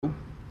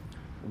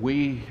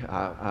we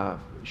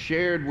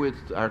shared with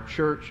our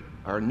church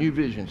our new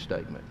vision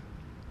statement.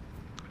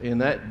 And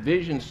that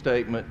vision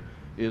statement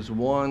is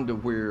one to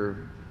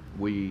where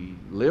we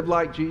live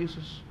like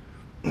Jesus,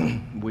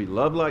 we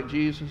love like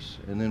Jesus,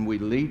 and then we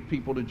lead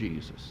people to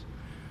Jesus.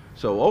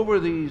 So over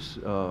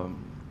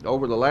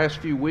the last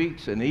few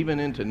weeks and even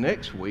into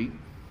next week,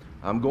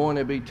 I'm going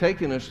to be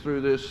taking us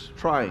through this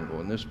triangle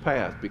and this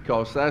path,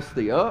 because that's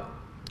the up,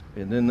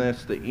 and then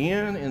that's the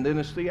in, and then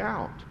it's the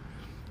out.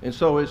 And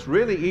so it's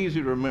really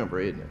easy to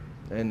remember, isn't it?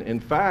 And in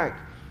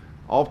fact,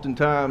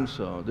 oftentimes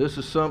this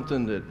is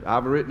something that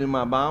I've written in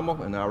my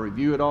Bible, and I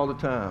review it all the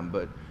time.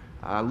 But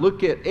I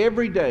look at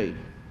every day,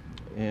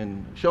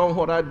 and Sean,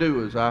 what I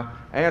do is I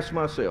ask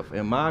myself,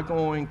 am I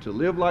going to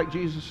live like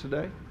Jesus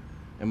today?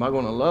 Am I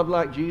going to love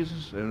like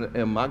Jesus? And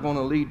am I going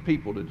to lead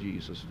people to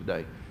Jesus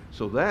today?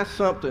 So that's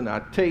something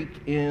I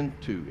take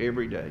into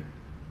every day.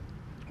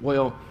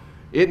 Well,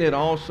 isn't it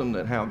awesome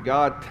that how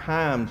God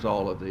times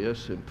all of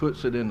this and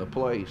puts it into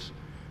place?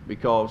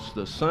 Because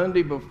the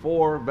Sunday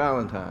before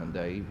Valentine's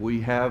Day,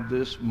 we have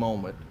this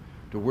moment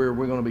to where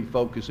we're going to be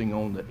focusing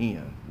on the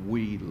end.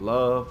 We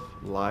love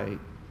like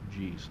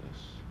Jesus.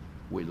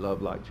 We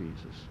love like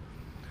Jesus.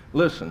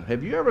 Listen,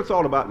 have you ever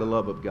thought about the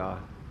love of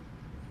God?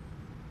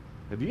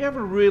 Have you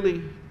ever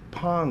really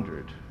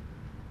pondered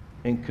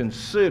and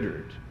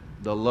considered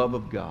the love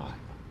of God?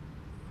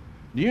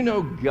 Do you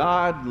know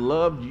God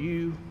loved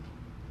you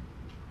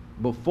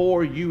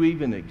before you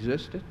even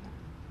existed?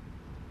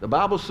 The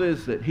Bible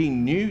says that He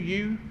knew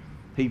you.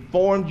 He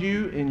formed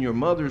you in your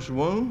mother's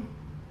womb.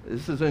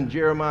 This is in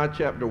Jeremiah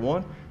chapter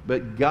 1.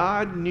 But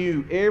God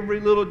knew every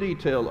little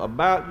detail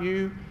about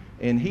you,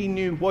 and He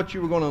knew what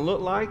you were going to look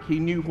like. He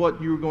knew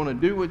what you were going to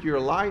do with your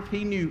life.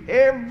 He knew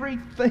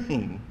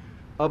everything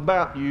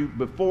about you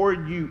before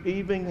you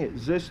even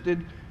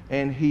existed,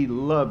 and He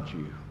loved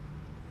you.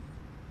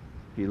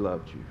 He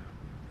loved you.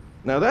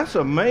 Now that's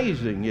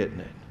amazing, isn't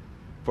it?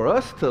 For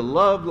us to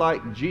love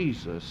like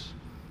Jesus,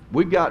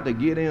 we've got to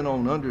get in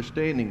on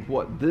understanding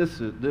what this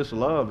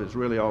love is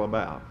really all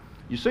about.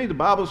 You see, the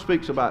Bible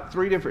speaks about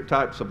 3 different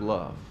types of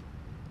love.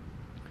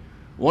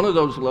 One of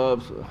those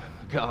loves,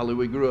 golly,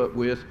 we grew up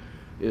with,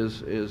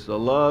 is the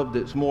love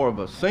that's more of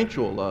a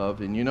sensual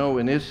love,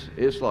 and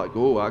it's like,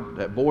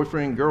 that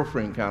boyfriend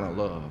girlfriend kind of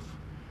love,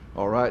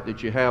 all right,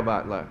 that you have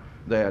out like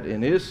that,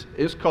 and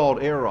it's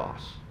called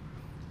eros,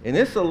 and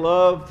it's a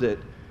love that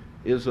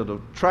is an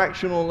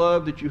attractional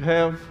love that you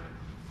have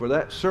for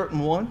that certain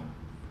one,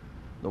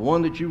 the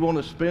one that you want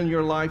to spend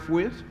your life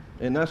with,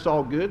 and that's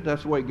all good.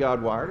 That's the way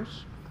God wired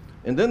us.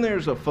 And then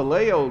there's a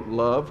phileo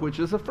love, which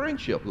is a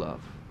friendship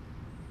love.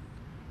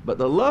 But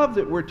the love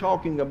that we're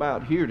talking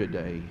about here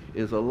today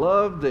is a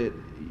love that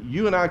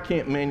you and I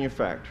can't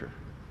manufacture.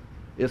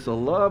 It's a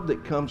love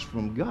that comes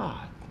from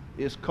God.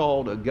 It's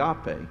called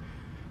agape.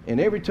 And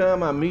every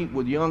time I meet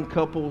with young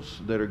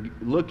couples that are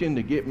looking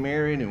to get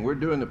married and we're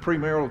doing the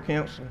premarital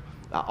counseling,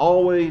 I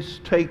always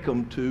take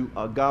them to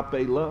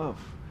agape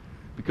love.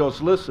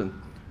 Because listen,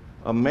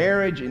 a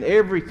marriage and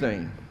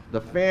everything,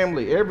 the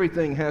family,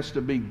 everything has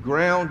to be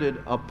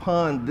grounded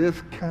upon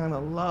this kind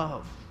of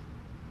love.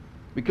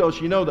 Because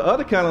the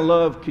other kind of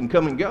love can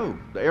come and go.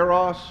 The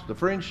eros, the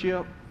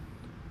friendship.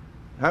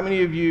 How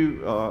many of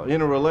you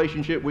in a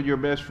relationship with your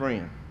best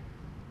friend?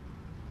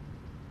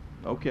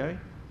 Okay,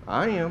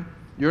 I am.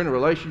 You're in a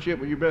relationship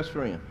with your best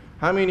friend.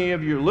 How many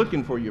of you are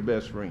looking for your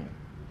best friend?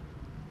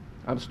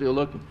 I'm still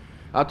looking.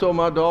 I told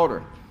my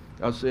daughter,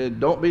 I said,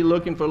 don't be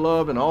looking for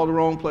love in all the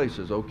wrong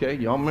places, okay?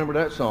 Y'all remember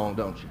that song,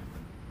 don't you?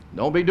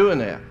 Don't be doing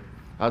that.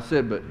 I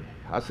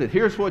said,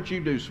 here's what you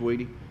do,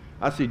 sweetie.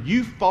 I said,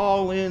 you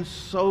fall in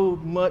so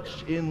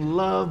much in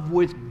love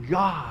with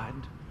God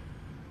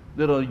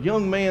that a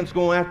young man's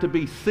going to have to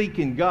be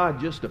seeking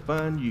God just to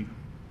find you.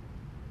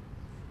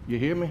 You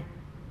hear me?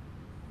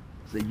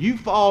 I said, you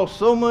fall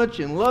so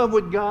much in love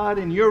with God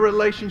and your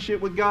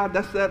relationship with God,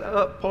 that's that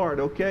up part,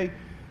 okay?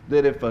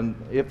 That if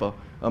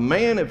a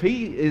man, if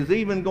he is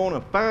even going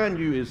to find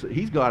you,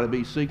 he's got to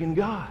be seeking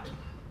God.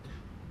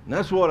 And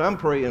that's what I'm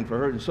praying for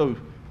her. And so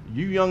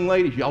you young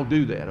ladies, y'all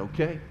do that,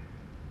 okay?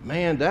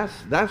 Man,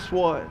 that's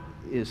what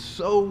is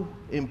so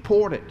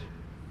important.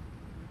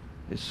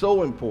 It's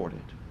so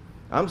important.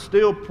 I'm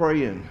still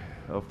praying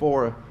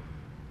for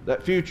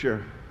that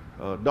future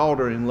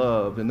daughter in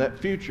love and that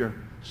future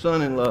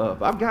son in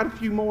love. I've got a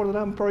few more that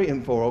I'm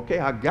praying for, okay?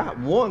 I got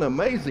one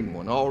amazing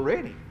one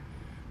already.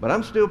 But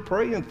I'm still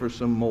praying for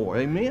some more.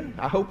 Amen?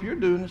 I hope you're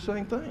doing the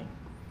same thing.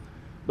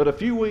 But a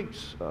few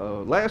weeks,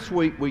 last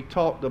week, we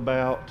talked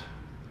about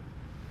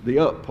the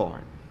up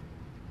part.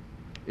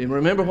 And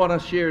remember what I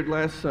shared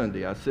last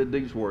Sunday. I said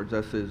these words.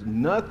 I said,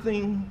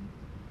 nothing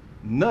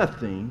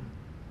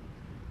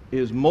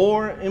is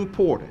more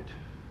important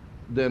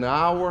than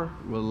our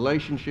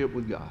relationship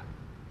with God.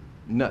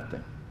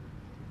 Nothing.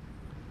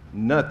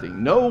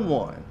 Nothing. No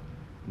one.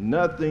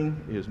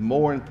 Nothing is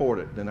more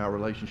important than our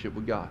relationship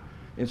with God.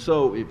 And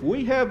so if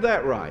we have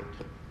that right,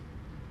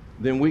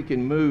 then we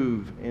can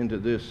move into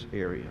this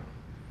area.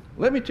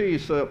 Let me tell you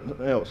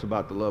something else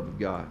about the love of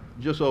God.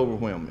 Just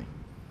overwhelmed me.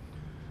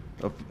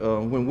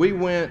 When we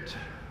went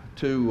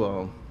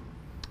to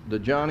the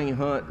Johnny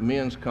Hunt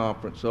Men's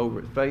Conference over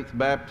at Faith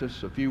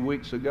Baptist a few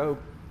weeks ago,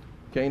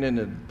 Canaan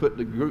had put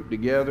the group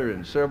together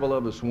and several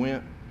of us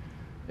went.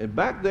 And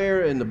back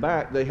there in the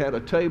back, they had a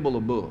table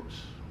of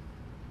books.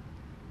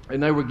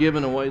 And they were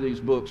giving away these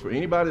books for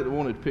anybody that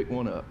wanted to pick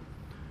one up.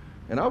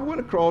 And I went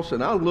across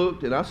and I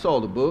looked and I saw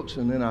the books,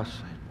 and then I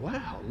said,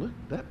 wow, look,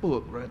 that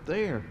book right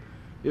there.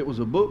 It was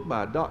a book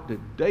by Dr.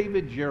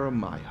 David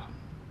Jeremiah,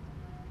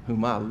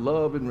 whom I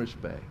love and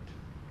respect.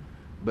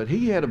 But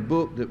he had a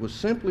book that was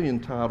simply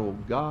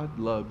entitled, God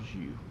Loves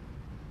You.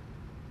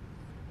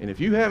 And if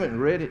you haven't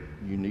read it,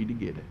 you need to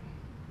get it.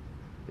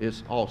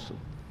 It's awesome.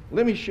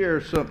 Let me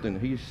share something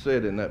he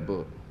said in that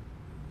book.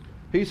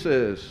 He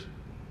says,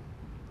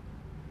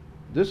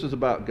 this is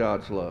about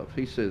God's love.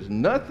 He says, there's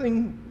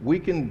nothing we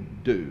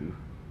can do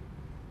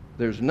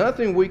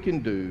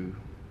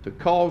to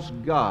cause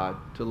God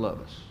to love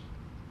us.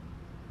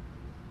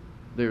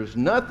 There's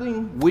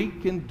nothing we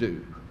can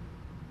do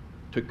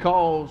to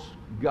cause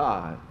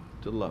God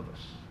to love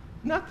us.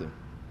 Nothing.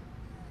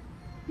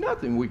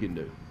 Nothing we can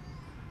do.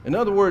 In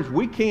other words,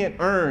 we can't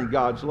earn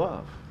God's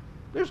love.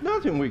 There's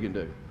nothing we can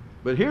do.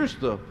 But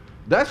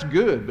that's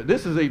good, but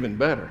this is even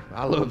better.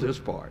 I love this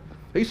part.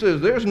 He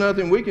says there's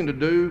nothing we can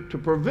do to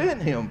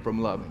prevent him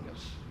from loving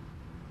us.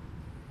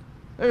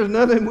 There's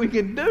nothing we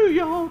can do,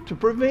 y'all, to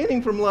prevent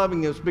him from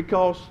loving us,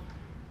 because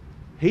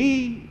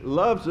he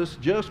loves us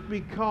just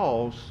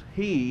because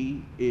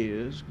he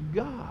is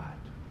God.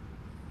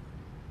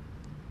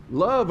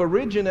 Love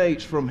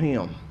originates from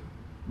him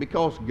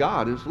because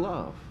God is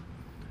love.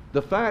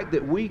 The fact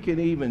that we can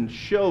even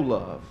show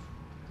love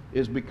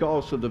is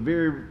because of the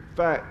very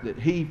fact that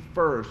he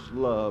first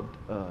loved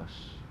us.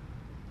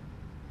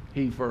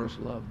 He first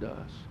loved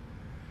us.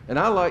 And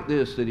I like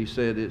this that he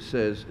said. It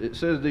says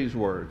these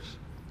words.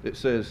 It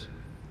says,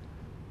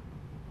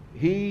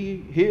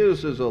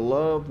 his is a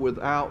love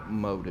without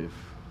motive.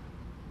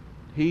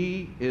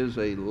 He is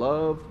a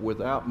love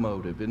without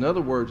motive. In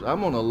other words,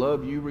 I'm going to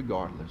love you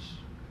regardless.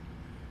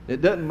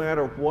 It doesn't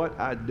matter what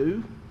I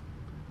do.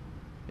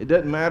 It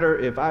doesn't matter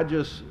if I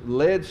just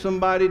led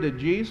somebody to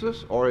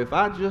Jesus or if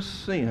I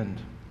just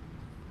sinned.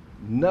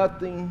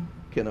 Nothing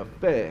can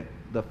affect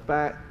the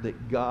fact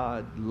that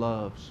God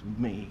loves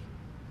me,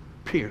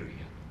 period.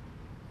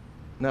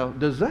 Now,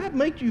 does that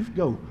make you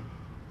go,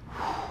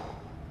 whew?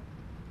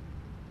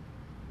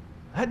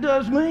 That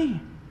does me.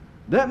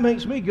 That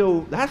makes me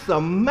go, that's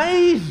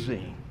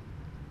amazing,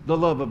 the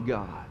love of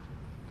God.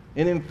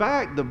 And in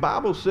fact, the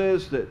Bible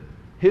says that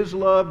his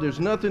love, there's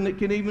nothing that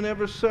can even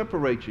ever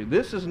separate you.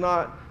 This is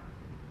not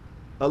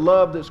a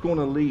love that's going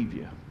to leave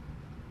you.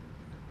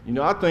 You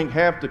know, I think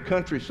half the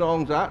country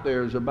songs out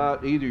there is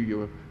about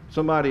either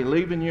somebody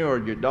leaving you or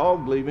your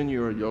dog leaving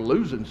you or you're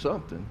losing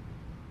something.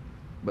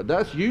 But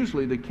that's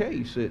usually the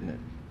case, isn't it?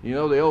 You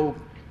know,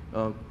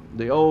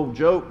 the old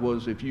joke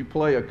was if you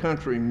play a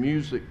country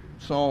music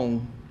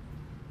song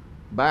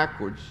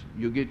backwards,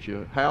 you'll get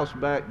your house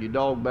back, your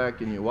dog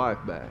back, and your wife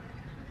back.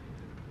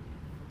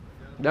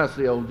 That's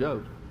the old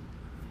joke.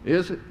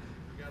 Is it?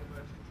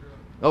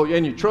 Oh,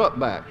 and your truck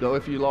back, though,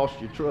 if you lost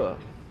your truck.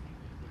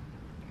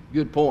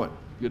 Good point.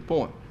 Good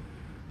point.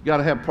 You got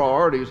to have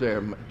priorities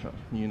there,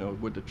 you know,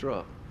 with the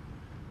truck.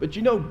 But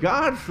you know,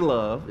 God's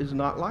love is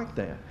not like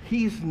that.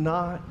 He's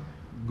not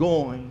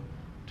going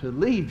to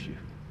leave you.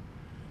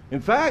 In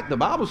fact, the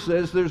Bible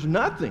says there's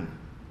nothing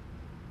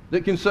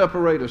that can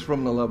separate us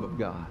from the love of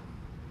God.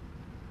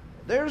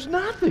 There's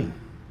nothing.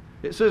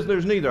 It says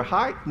there's neither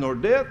height, nor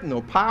depth,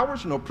 nor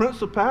powers, nor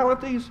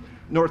principalities,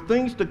 nor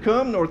things to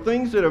come, nor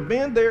things that have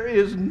been. There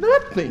is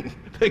nothing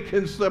that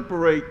can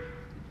separate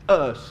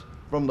us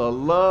from the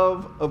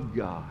love of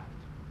God.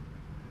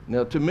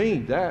 Now, to me,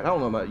 that, I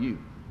don't know about you,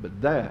 but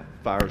that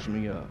fires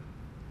me up.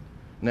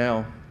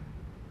 Now,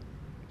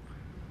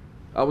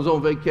 I was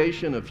on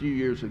vacation a few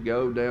years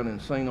ago down in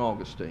St.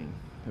 Augustine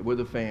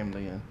with a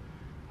family, and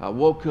I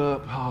woke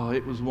up, oh,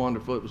 it was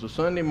wonderful. It was a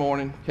Sunday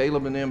morning.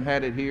 Caleb and them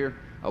had it here.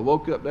 I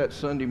woke up that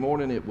Sunday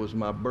morning. It was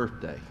my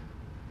birthday.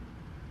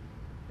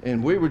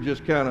 And we were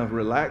just kind of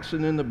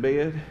relaxing in the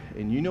bed,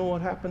 and you know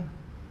what happened?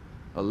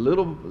 A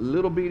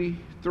little bitty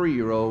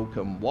 3-year-old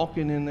come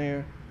walking in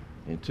there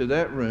into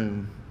that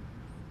room,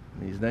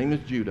 and his name is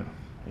Judah,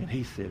 and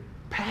he said,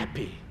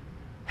 "Pappy,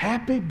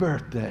 happy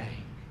birthday.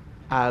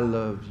 I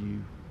love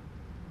you."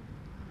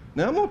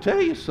 Now, I'm going to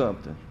tell you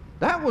something.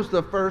 That was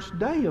the first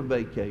day of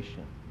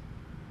vacation.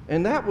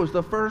 And that was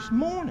the first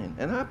morning.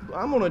 And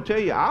I'm going to tell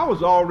you, I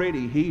was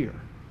already here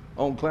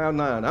on Cloud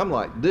 9. I'm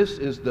like, this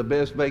is the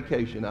best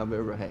vacation I've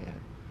ever had.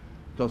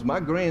 Because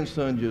my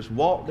grandson just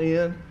walked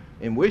in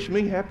and wished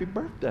me happy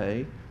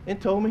birthday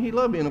and told me he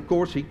loved me. And, of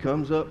course, he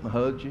comes up and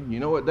hugs you. You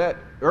know, at that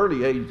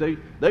early age,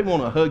 they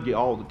want to hug you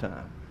all the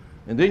time.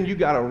 And then you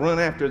got to run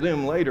after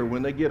them later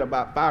when they get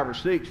about 5 or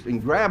 6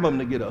 and grab them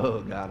to get a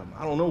hug out of them.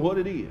 I don't know what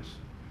it is.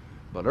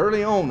 But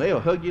early on,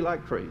 they'll hug you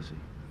like crazy.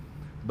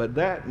 But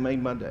that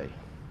made my day.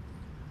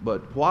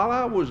 But while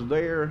I was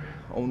there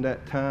on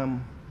that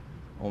time,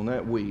 on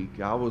that week,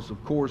 I was,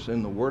 of course,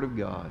 in the Word of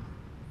God.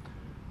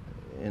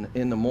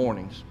 in the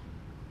mornings.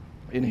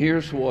 And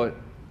here's what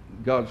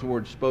God's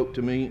Word spoke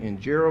to me in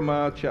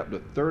Jeremiah chapter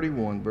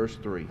 31, verse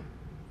 3.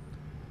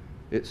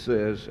 It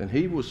says, and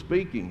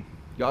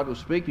God was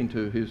speaking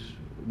to his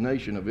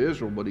nation of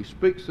Israel, but he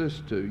speaks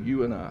this to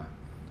you and I.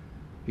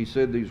 He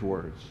said these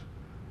words,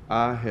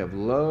 I have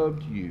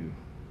loved you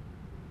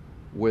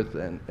with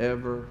an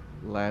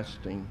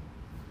everlasting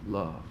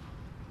love.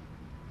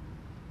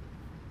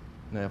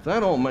 Now, if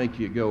that don't make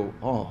you go,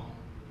 oh,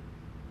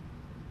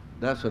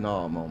 that's an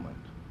awe moment.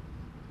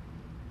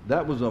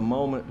 That was a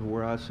moment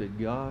where I said,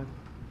 God,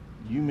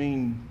 you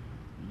mean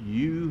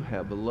you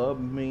have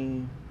loved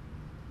me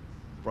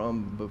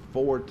from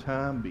before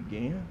time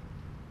began?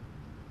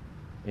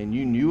 And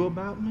you knew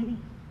about me?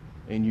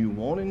 And you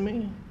wanted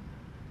me?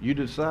 You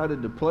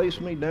decided to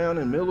place me down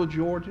in the middle of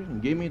Georgia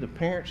and give me the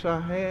parents I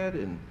had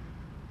and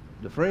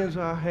the friends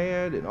I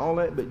had and all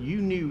that, but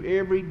you knew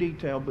every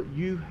detail, but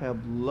you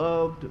have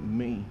loved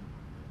me.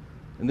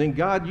 And then,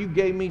 God, you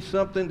gave me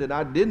something that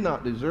I did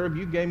not deserve.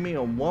 You gave me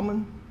a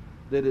woman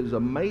that is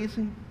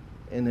amazing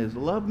and has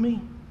loved me.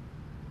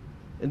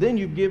 And then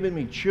you've given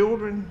me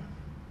children.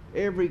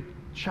 Every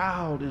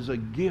child is a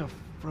gift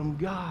from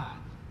God.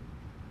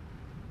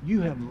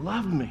 You have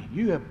loved me.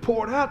 You have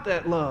poured out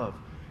that love.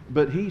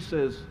 But he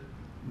says,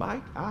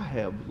 Mike, I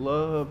have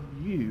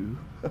loved you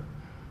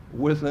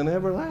with an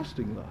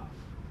everlasting love.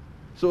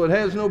 So it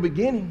has no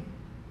beginning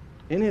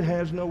and it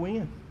has no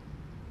end.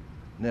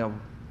 Now,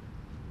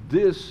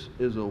 this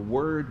is a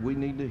word we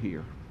need to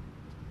hear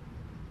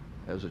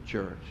as a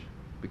church.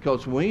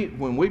 Because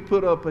when we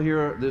put up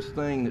here this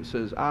thing that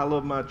says, I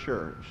love my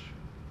church,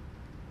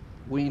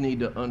 we need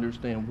to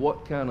understand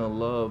what kind of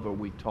love are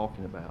we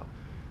talking about.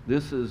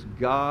 This is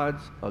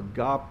God's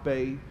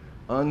agape,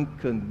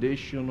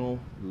 unconditional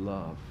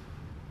love.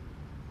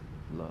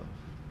 Love.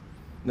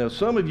 Now,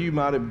 some of you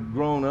might have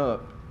grown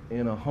up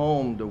in a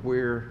home to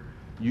where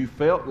you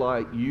felt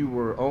like you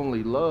were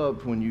only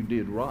loved when you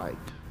did right.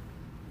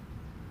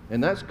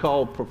 And that's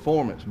called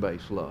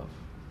performance-based love.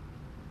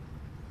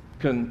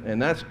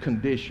 And that's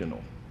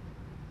conditional.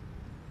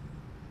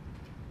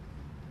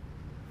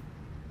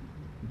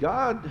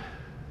 God,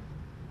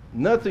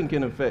 nothing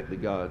can affect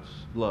God's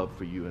love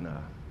for you and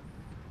I.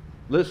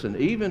 Listen,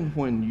 even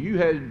when you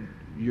had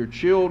your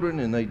children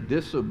and they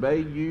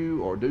disobey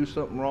you or do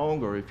something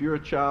wrong, or if you're a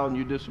child and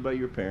you disobey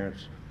your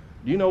parents,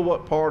 do you know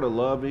what part of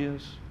love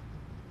is?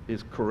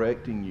 Is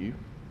correcting you,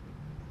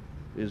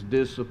 is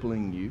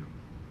disciplining you.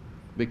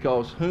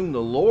 Because whom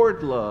the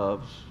Lord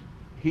loves,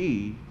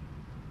 he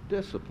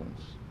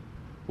disciplines.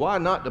 Why?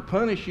 Not to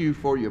punish you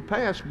for your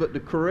past, but to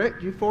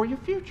correct you for your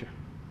future.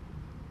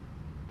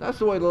 That's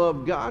the way the love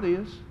of God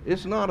is.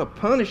 It's not a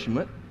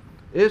punishment.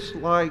 It's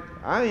like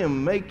I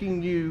am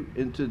making you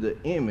into the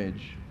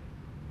image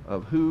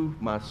of who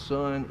my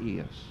son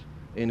is.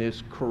 And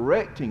it's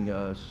correcting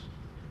us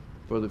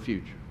for the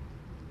future.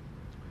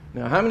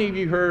 Now, how many of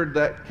you heard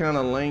that kind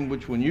of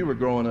language when you were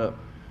growing up?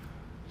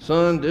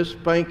 Son, this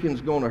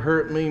spanking's going to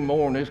hurt me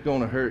more than it's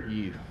going to hurt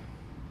you.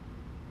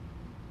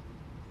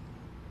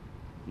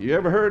 You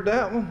ever heard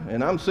that one?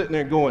 And I'm sitting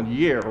there going,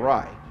 yeah,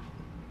 right.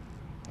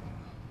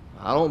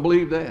 I don't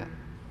believe that.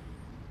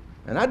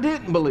 And I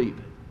didn't believe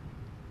it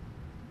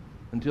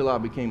until I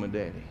became a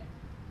daddy.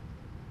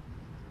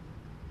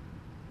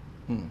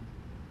 And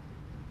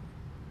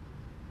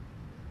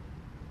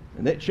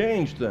that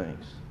changed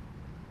things.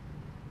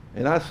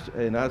 And I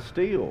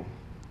still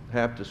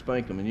have to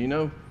spank them. And you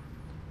know,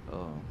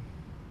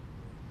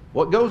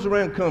 what goes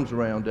around comes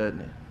around,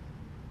 doesn't it?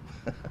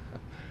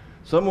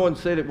 Someone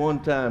said at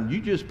one time,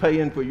 you just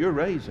paying for your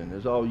raising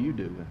is all you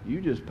do.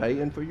 You just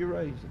paying for your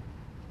raising.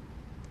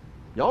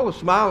 Y'all are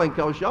smiling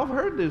because y'all have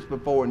heard this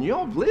before and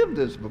y'all have lived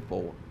this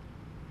before.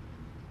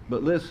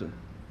 But listen,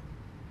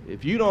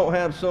 if you don't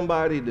have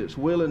somebody that's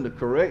willing to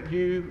correct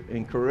you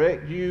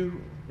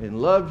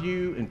and love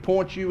you and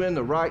point you in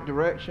the right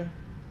direction,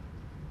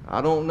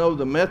 I don't know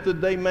the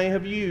method they may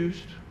have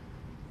used,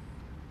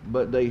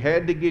 but they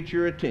had to get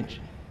your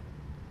attention.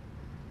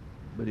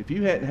 But if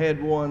you hadn't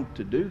had one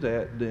to do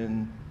that,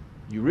 then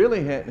you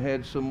really hadn't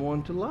had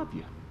someone to love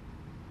you.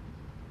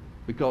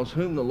 Because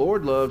whom the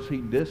Lord loves, he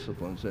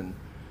disciplines. And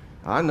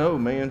I know,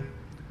 man,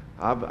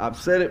 I've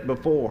said it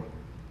before.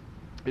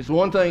 It's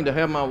one thing to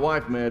have my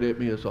wife mad at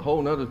me. It's a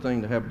whole other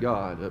thing to have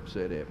God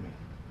upset at me.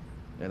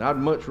 And I'd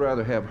much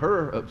rather have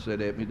her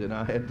upset at me than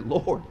I had the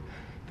Lord.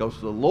 Because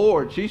the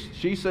Lord, she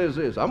says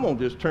this, I'm going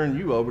to just turn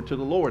you over to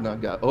the Lord. And I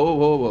got,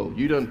 oh,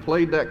 you done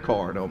played that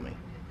card on me.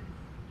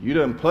 You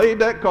done played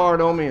that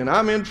card on me and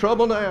I'm in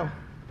trouble now.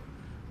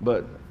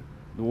 But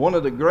one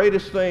of the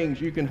greatest things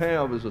you can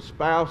have is a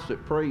spouse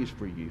that prays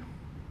for you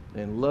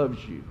and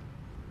loves you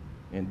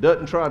and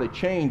doesn't try to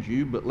change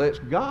you, but lets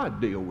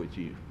God deal with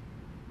you.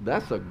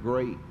 That's a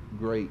great,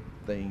 great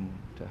thing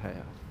to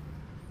have.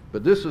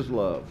 But this is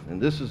love,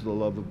 and this is the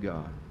love of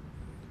God.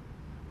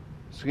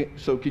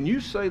 So can you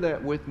say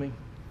that with me?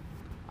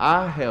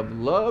 I have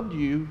loved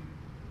you.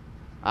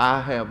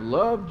 I have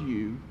loved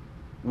you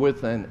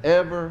with an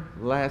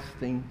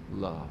everlasting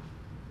love.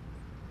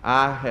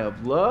 I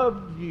have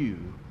loved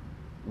you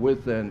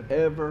with an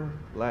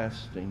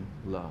everlasting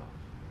love.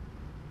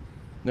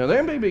 Now,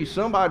 there may be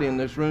somebody in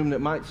this room that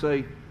might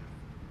say,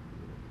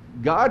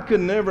 God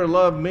could never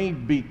love me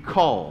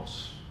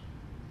because.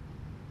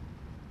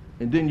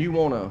 And then you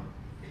want to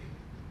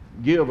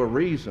give a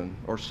reason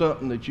or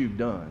something that you've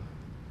done.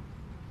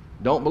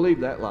 Don't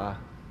believe that lie.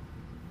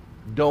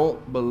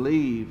 Don't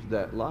believe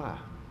that lie.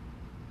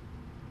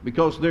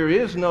 Because there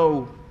is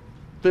no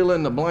fill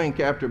in the blank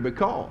after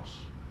because.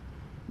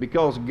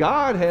 Because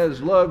God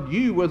has loved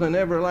you with an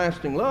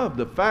everlasting love.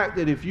 The fact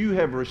that if you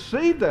have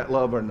received that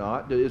love or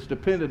not is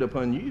dependent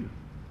upon you.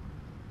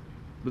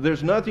 But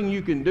there's nothing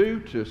you can do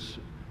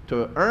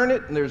to earn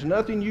it, and there's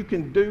nothing you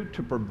can do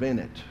to prevent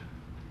it.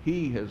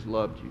 He has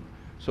loved you.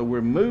 So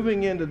we're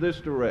moving into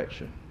this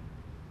direction.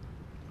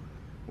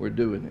 We're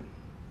doing it.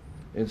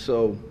 And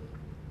so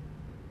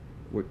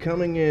we're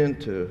coming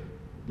into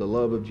the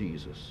love of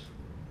Jesus.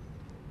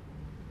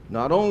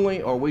 Not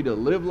only are we to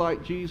live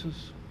like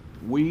Jesus,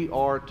 we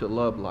are to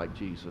love like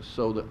Jesus.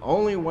 So the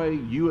only way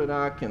you and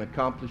I can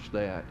accomplish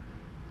that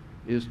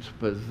is to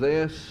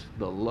possess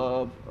the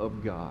love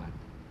of God,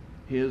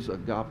 His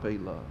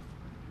agape love,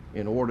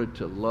 in order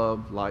to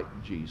love like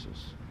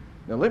Jesus.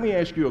 Now let me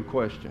ask you a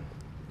question.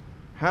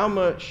 How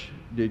much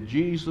did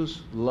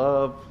Jesus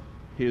love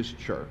His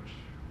church,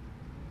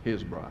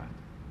 His bride?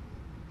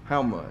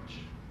 How much?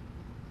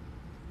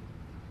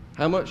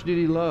 How much did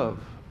He love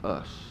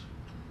us?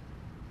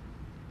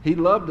 He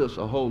loved us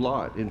a whole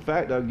lot. In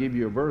fact, I'll give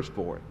you a verse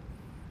for it.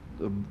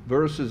 The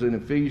verse is in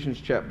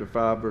Ephesians chapter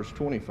 5, verse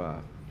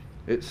 25.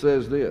 It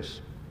says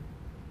this,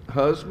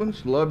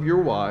 husbands, love your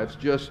wives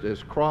just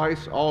as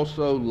Christ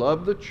also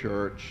loved the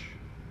church,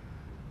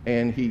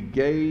 and He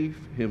gave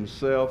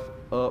Himself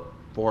up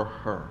for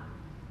her.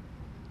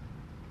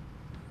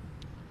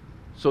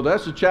 So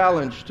that's a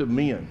challenge to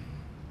men.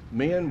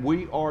 Men,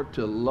 we are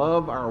to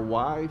love our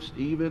wives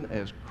even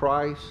as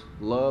Christ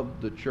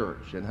loved the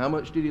church. And how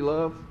much did He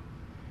love?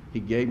 He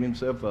gave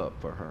Himself up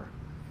for her.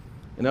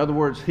 In other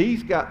words,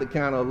 He's got the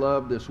kind of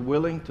love that's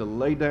willing to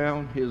lay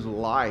down His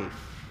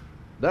life.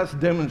 That's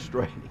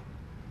demonstrating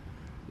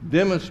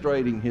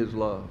His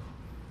love.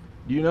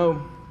 You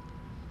know,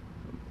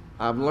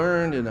 I've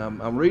learned, and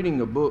I'm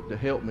reading a book to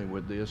help me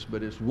with this,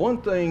 but it's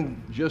one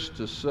thing just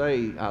to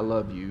say I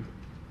love you,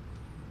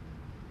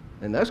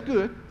 and that's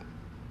good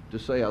to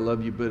say I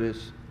love you, but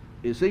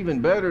it's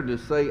even better to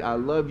say I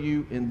love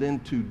you and then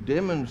to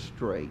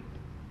demonstrate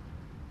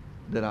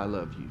that I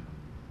love you.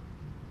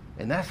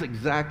 And that's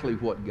exactly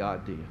what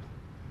God did.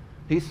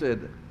 He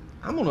said,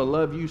 I'm going to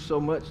love you so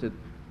much that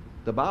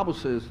the Bible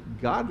says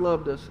God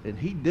loved us and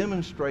He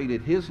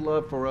demonstrated His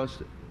love for us,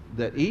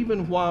 that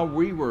even while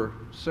we were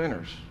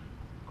sinners,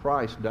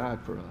 Christ died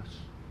for us.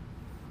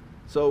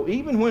 So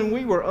even when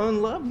we were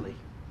unlovely,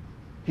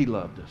 He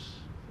loved us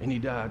and He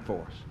died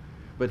for us.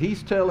 But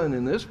He's telling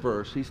in this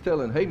verse, He's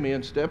telling, hey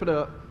men, step it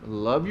up,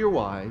 love your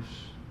wives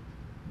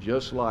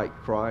just like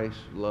Christ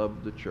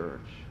loved the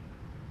church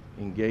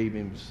and gave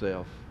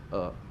Himself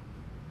up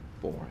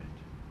for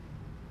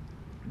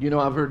it. You know,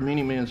 I've heard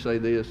many men say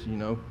this,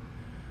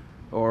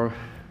 or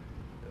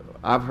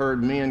I've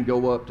heard men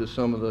go up to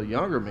some of the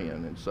younger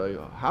men and say,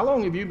 how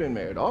long have you been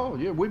married? Oh,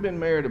 yeah, we've been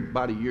married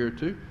about a year or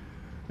two.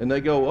 And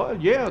they go, oh,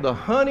 yeah, the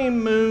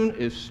honeymoon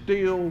is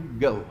still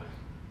going.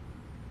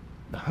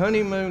 The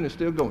honeymoon is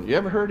still going. You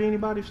ever heard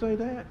anybody say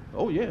that?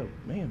 Oh, yeah,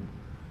 man,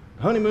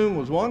 the honeymoon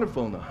was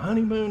wonderful and the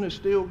honeymoon is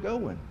still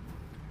going.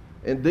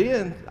 And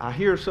then I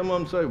hear some of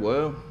them say,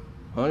 well,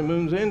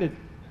 honeymoon's ended.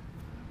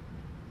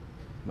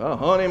 The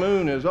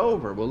honeymoon is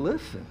over. Well,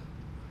 listen,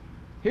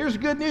 here's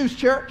good news,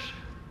 church.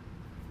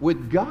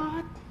 With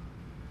God,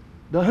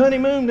 the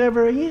honeymoon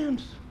never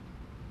ends.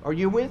 Are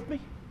you with me?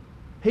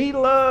 He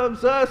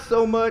loves us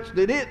so much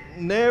that it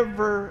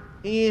never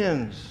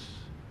ends.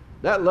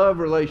 That love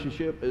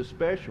relationship is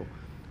special.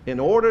 In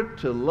order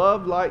to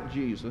love like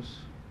Jesus,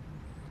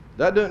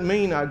 that doesn't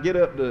mean I get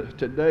up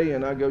today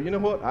and I go, you know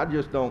what? I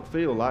just don't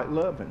feel like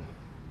loving.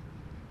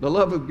 The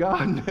love of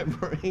God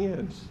never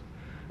ends.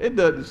 It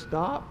doesn't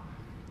stop.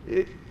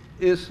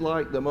 It's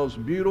like the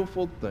most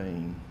beautiful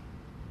thing.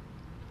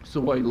 It's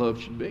the way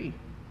love should be.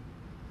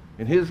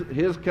 And his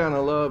kind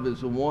of love is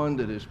the one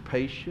that is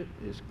patient,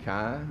 is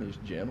kind, is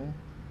gentle.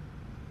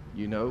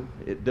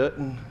 It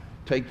doesn't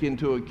take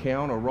into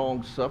account a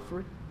wrong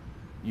suffering.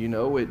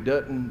 It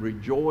doesn't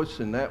rejoice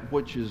in that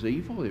which is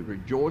evil. It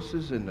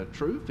rejoices in the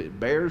truth. It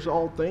bears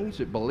all things.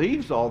 It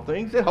believes all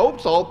things. It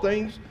hopes all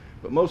things.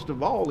 But most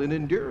of all, it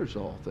endures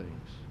all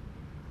things.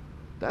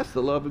 That's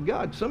the love of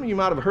God. Some of you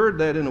might have heard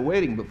that in a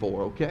wedding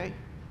before, okay?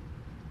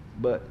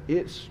 But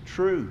it's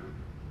true.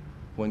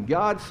 When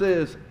God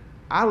says,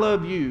 I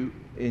love you,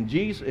 and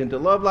to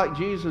love like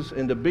Jesus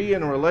and to be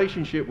in a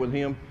relationship with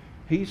Him,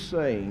 He's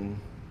saying,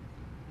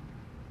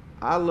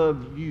 I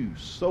love you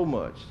so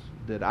much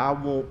that I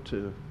want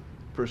to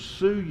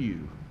pursue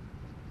you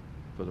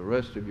for the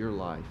rest of your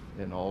life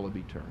and all of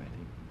eternity.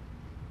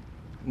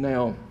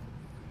 Now,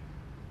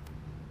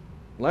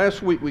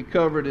 last week we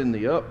covered in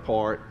the up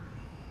part,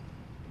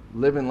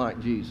 living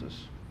like Jesus.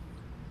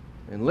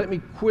 And let me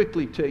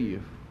quickly tell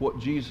you what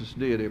Jesus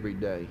did every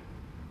day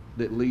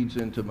that leads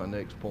into my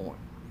next point.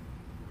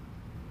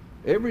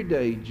 Every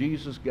day,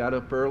 Jesus got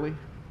up early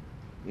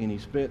and he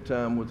spent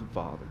time with the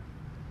Father.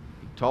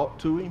 He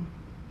talked to him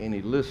and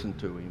he listened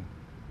to him,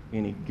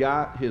 and he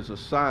got his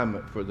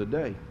assignment for the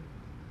day.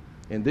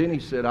 And then he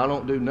said, I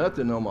don't do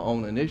nothing on my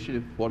own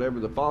initiative. Whatever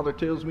the Father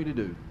tells me to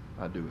do,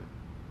 I do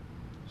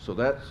it. So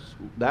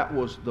that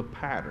was the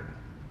pattern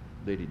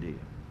that he did.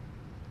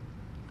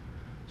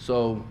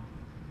 So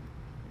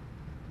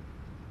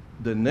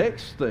the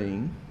next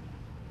thing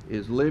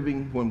is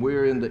living when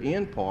we're in the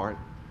end part.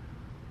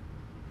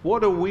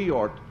 What are we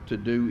are to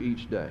do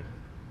each day?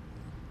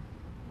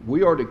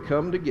 We are to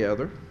come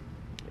together,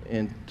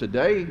 and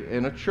today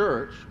in a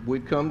church we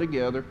come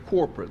together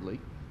corporately,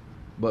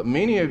 but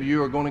many of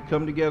you are going to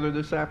come together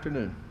this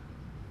afternoon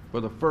for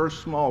the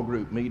first small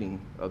group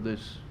meeting of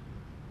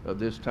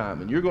this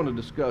time, and you're going to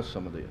discuss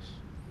some of this.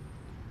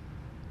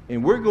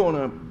 And we're going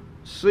to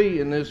see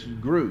in this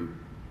group,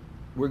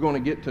 we're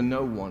going to get to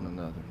know one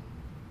another.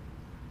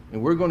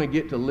 And we're going to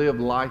get to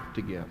live life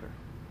together.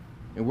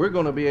 And we're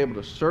going to be able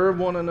to serve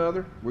one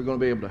another. We're going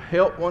to be able to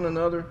help one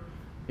another.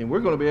 And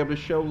we're going to be able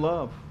to show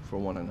love for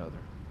one another.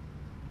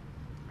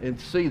 And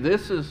see,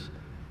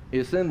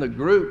 it's in the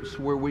groups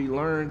where we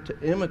learn to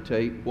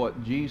imitate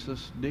what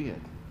Jesus did.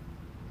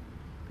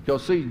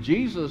 Because see,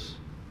 Jesus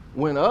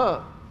went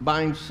up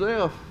by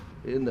himself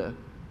in the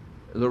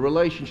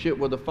relationship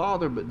with the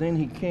Father, but then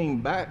he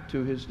came back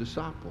to his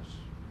disciples,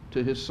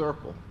 to his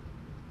circle,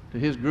 to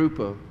his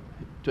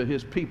to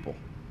his people.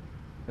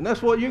 And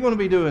that's what you're going to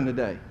be doing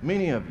today,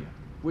 many of you,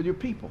 with your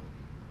people.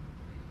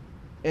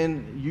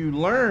 And you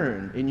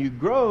learn and you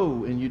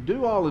grow and you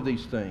do all of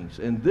these things.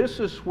 And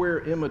this is where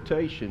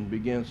imitation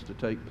begins to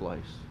take place,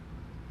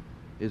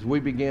 is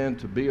we begin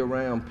to be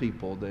around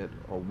people that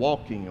are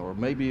walking or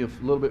maybe a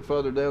little bit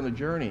further down the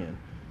journey, and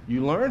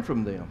you learn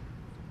from them.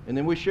 And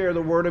then we share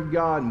the Word of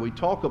God and we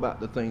talk about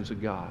the things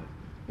of God.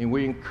 And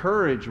we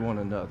encourage one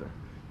another,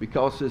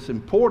 because it's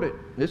important.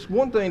 It's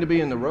one thing to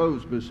be in the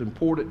rows, but it's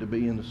important to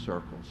be in the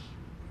circles.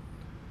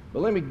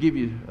 But let me give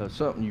you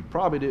something you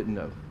probably didn't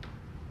know.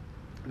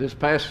 This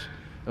past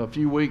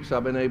few weeks,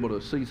 I've been able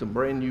to see some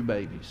brand new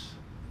babies.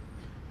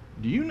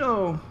 Do you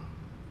know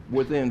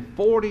within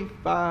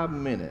 45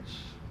 minutes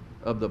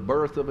of the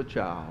birth of a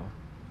child,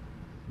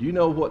 do you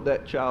know what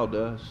that child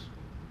does?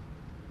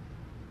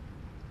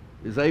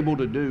 Is able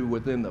to do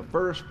within the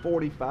first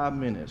 45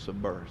 minutes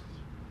of birth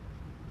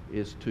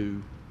is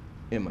to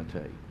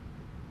imitate.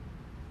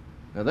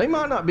 Now, they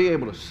might not be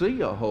able to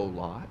see a whole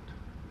lot.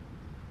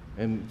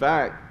 In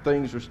fact,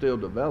 things are still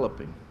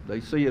developing.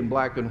 They see in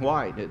black and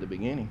white at the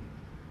beginning.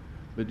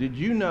 But did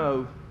you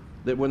know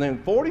that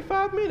within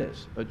 45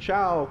 minutes, a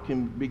child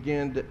can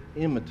begin to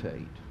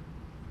imitate?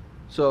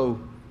 So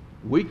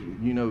we,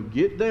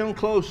 get down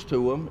close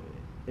to them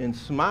and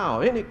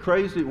smile. Isn't it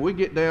crazy? We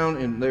get down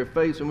in their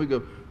face and we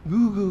go,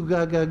 goo goo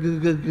gaga goo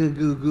goo goo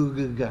goo goo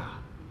goo ga.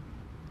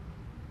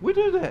 We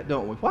do that,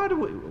 don't we? Why do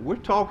we? We're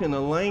talking a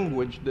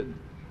language that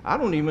I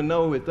don't even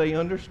know if they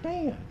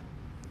understand.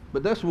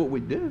 But that's what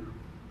we do.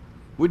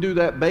 We do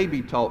that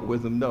baby talk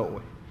with them, don't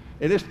we?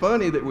 And it's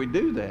funny that we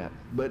do that,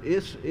 but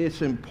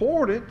it's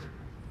important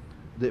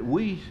that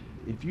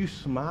if you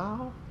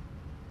smile,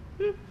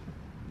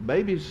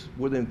 babies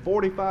within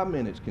 45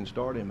 minutes can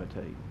start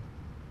imitating.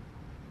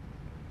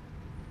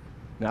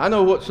 Now, I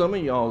know what some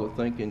of y'all are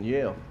thinking.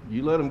 Yeah,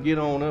 you let them get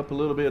on up a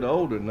little bit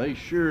older, and they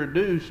sure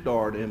do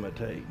start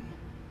imitating.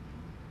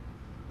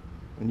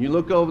 And you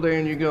look over there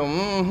and you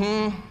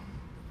go,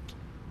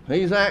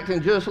 he's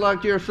acting just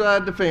like your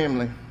side of the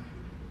family.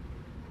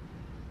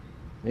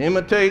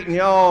 Imitating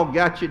y'all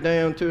got you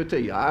down to a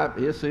T.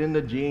 It's in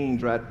the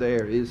genes right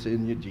there. It's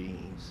in your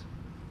genes.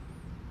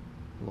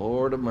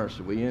 Lord of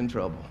mercy, we in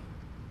trouble.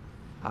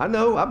 I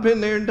know, I've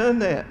been there and done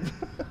that.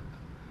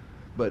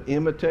 But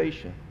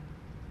imitation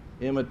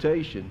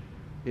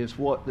is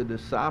what the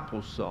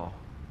disciples saw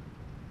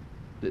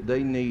that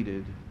they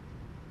needed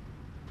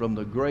from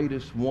the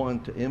greatest one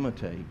to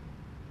imitate,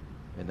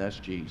 and that's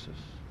Jesus.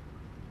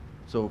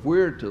 So if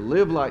we're to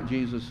live like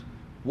Jesus,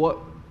 what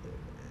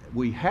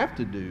we have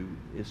to do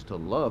is to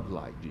love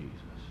like Jesus.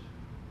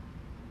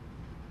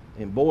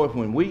 And boy,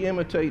 when we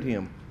imitate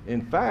him,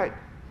 in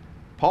fact,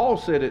 Paul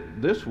said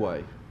it this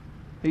way.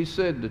 He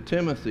said to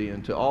Timothy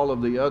and to all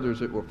of the others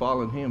that were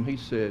following him, he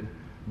said,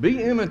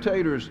 be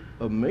imitators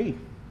of me,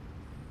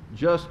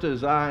 just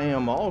as I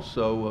am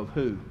also of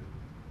who?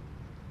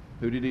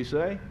 Who did he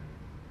say?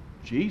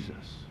 Jesus.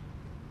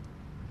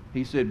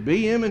 He said,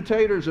 be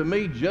imitators of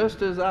me,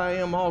 just as I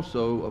am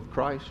also of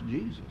Christ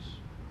Jesus.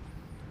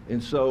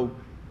 And so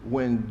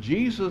when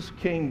Jesus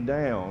came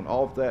down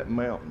off that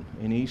mountain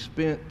and he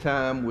spent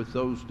time with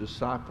those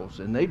disciples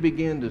and they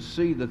began to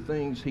see the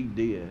things he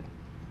did,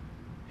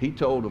 he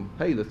told them,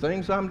 hey, the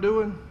things I'm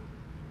doing,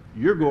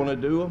 you're going to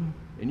do them,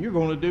 and you're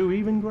going to do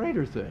even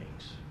greater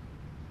things.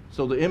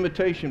 So the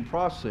imitation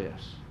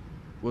process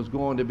was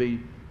going to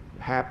be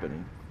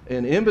happening.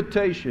 And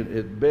imitation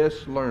is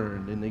best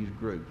learned in these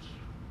groups,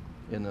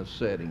 in those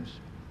settings.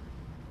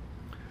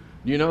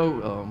 You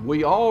know,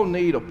 we all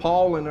need a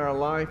Paul in our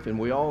life, and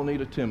we all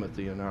need a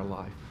Timothy in our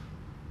life.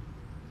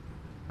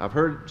 I've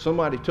heard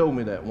somebody told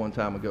me that one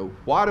time ago.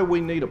 Why do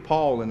we need a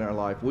Paul in our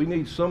life? We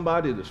need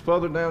somebody that's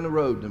further down the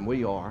road than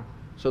we are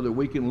so that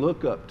we can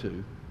look up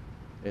to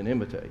and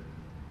imitate.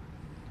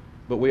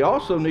 But we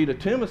also need a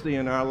Timothy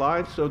in our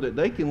life so that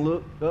they can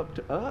look up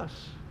to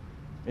us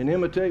and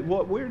imitate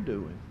what we're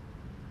doing.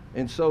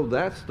 And so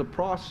that's the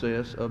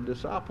process of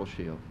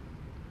discipleship.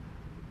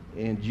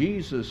 And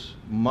Jesus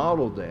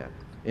modeled that.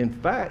 In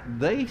fact,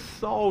 they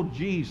saw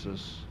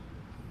Jesus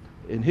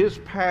in his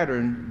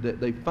pattern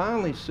that they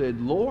finally said,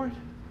 Lord,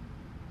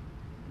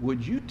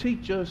 would you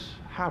teach us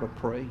how to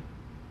pray?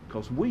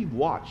 Because we've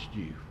watched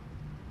you.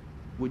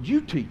 Would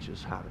you teach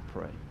us how to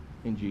pray?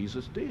 And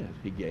Jesus did.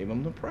 He gave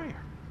them the prayer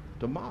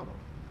to model.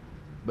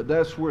 But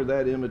that's where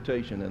that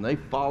imitation, and they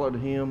followed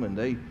him, and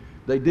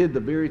they did the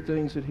very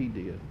things that he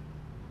did.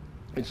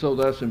 And so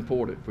that's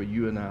important for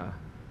you and I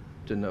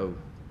to know.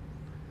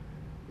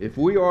 If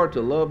we are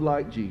to love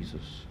like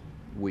Jesus,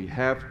 we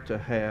have to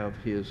have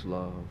his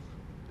love.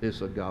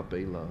 It's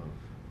agape love.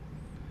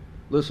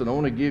 Listen, I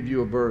want to give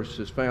you a verse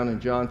that's found in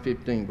John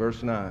 15,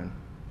 verse 9.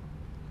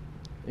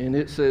 And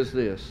it says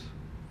this,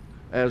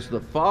 as the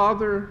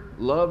Father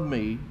loved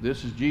me,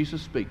 this is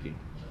Jesus speaking,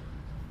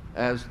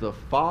 as the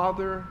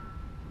Father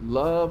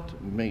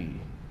loved me,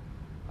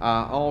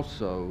 I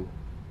also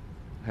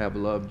have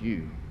loved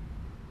you.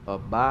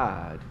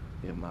 Abide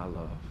in my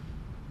love.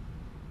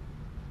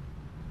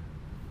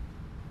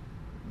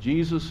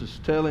 Jesus is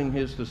telling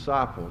his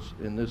disciples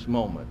in this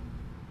moment,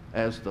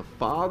 as the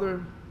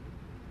Father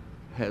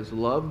has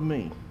loved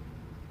me,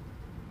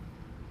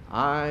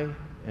 I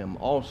am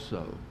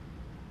also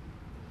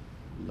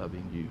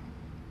loving you.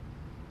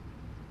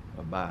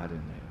 Abide in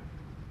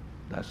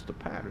that. That's the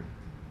pattern.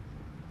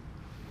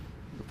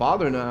 The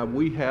Father and I,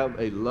 we have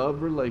a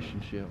love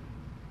relationship.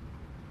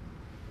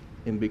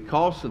 And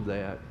because of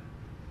that,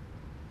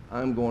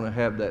 I'm going to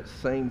have that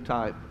same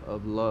type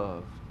of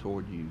love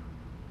toward you.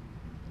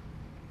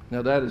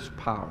 Now that is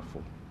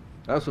powerful.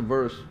 That's a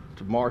verse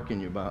to mark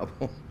in your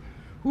Bible.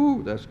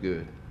 Whew, that's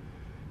good.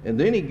 And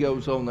then he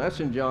goes on, that's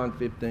in John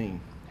 15.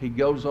 He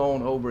goes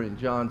on over in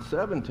John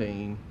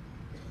 17,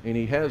 and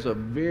he has a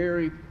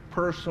very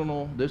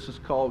personal, this is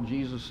called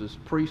Jesus'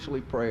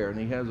 priestly prayer, and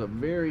he has a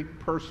very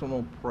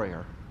personal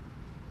prayer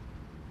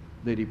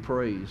that he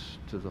prays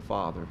to the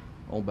Father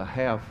on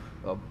behalf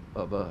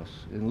of us.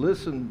 And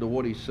listen to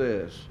what he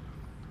says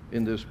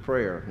in this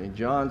prayer. In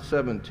John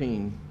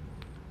 17,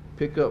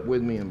 pick up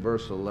with me in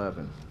verse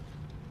 11.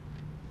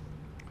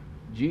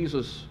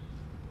 Jesus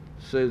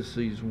says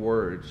these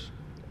words,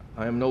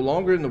 I am no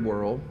longer in the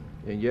world,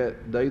 and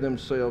yet they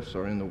themselves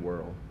are in the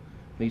world.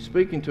 And he's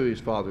speaking to his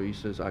Father. He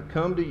says, I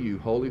come to you,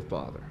 Holy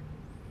Father.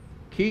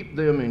 Keep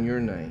them in your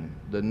name,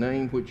 the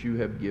name which you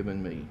have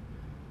given me,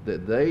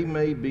 that they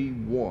may be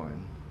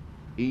one,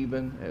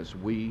 even as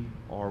we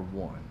are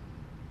one.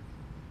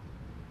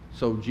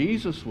 So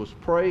Jesus was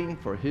praying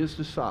for his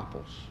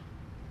disciples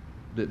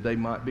that they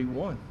might be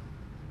one,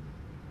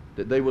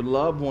 that they would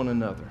love one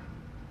another,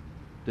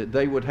 that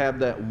they would have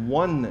that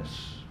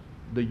oneness,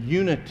 the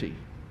unity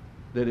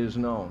that is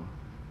known.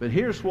 But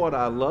here's what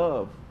I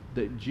love,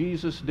 that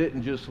Jesus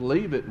didn't just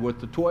leave it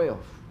with the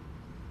 12.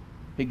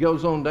 He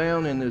goes on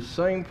down in this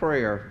same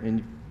prayer,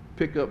 and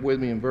pick up with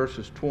me in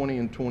verses 20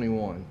 and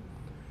 21.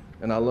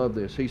 And I love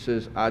this. He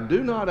says, I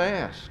do not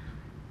ask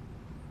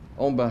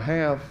on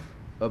behalf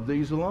of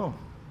these alone.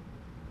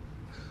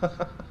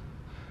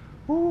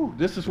 Ooh,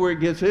 this is where it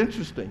gets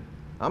interesting.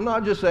 I'm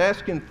not just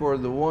asking for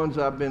the ones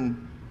I've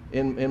been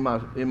in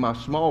my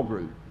small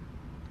group.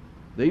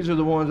 These are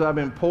the ones I've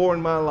been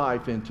pouring my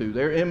life into.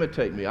 They're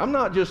imitating me. I'm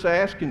not just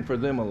asking for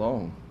them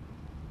alone,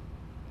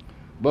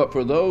 but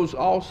for those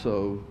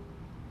also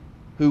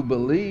who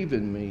believe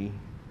in me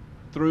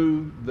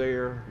through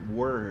their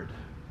word.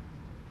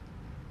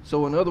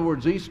 So in other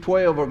words, these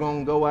 12 are going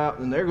to go out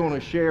and they're going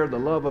to share the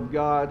love of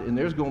God, and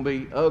there's going to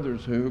be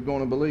others who are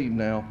going to believe.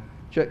 Now,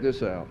 check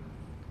this out.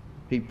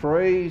 He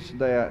prays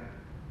that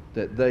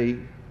they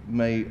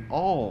may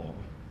all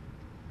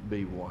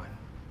be one.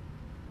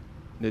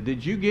 Now,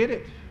 did you get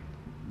it?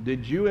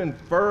 Did you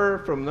infer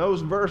from those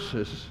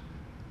verses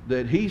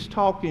that he's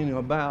talking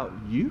about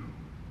you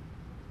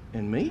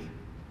and me?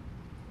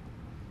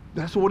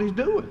 That's what he's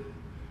doing.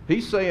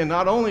 He's saying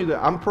not only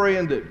that I'm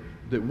praying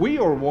that we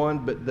are one,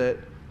 but that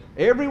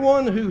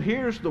everyone who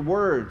hears the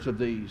words of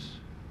these,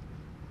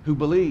 who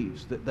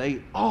believes, that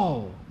they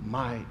all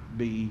may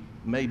be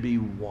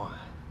one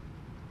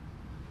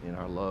in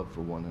our love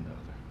for one another.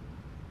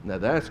 Now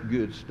that's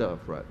good stuff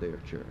right there,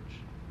 church.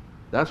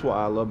 That's why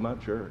I love my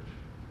church.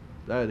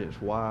 That is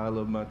why I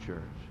love my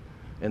church.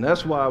 And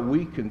that's why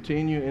we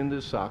continue in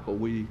this cycle.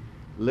 We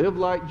live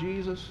like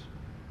Jesus,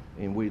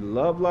 and we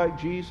love like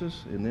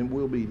Jesus, and then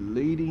we'll be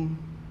leading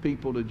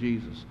people to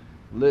Jesus.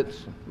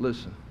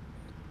 Listen.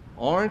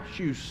 Aren't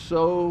you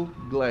so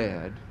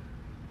glad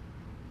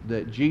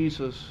that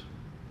Jesus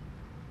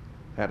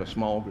had a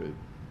small group?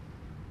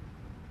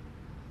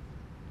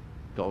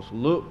 Because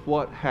look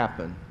what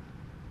happened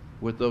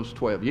with those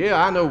 12.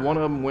 Yeah, I know one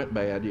of them went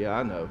bad. Yeah,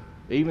 I know.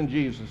 Even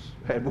Jesus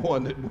had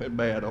one that went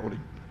bad on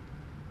him.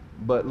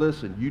 But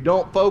listen, you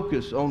don't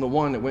focus on the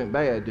one that went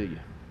bad, do you?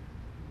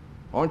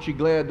 Aren't you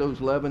glad those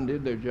 11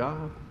 did their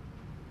job?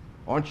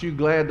 Aren't you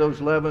glad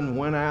those 11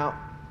 went out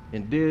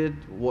and did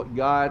what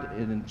God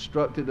had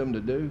instructed them to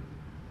do?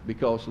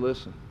 Because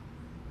listen,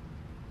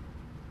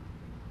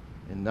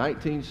 in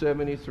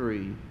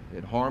 1973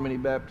 at Harmony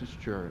Baptist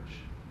Church,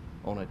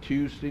 on a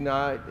Tuesday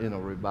night in a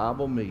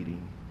revival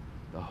meeting,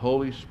 the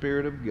Holy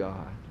Spirit of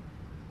God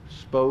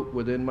spoke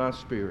within my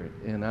spirit,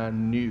 and I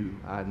knew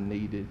I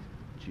needed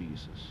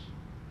Jesus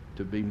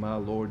to be my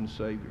Lord and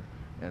Savior.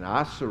 And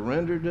I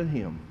surrendered to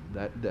Him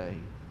that day,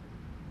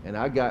 and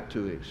I got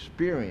to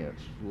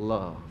experience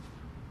love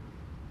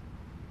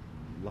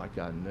like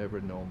I'd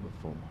never known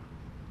before.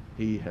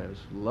 He has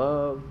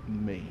loved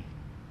me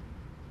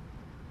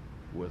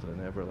with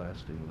an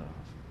everlasting love.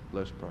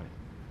 Let's pray.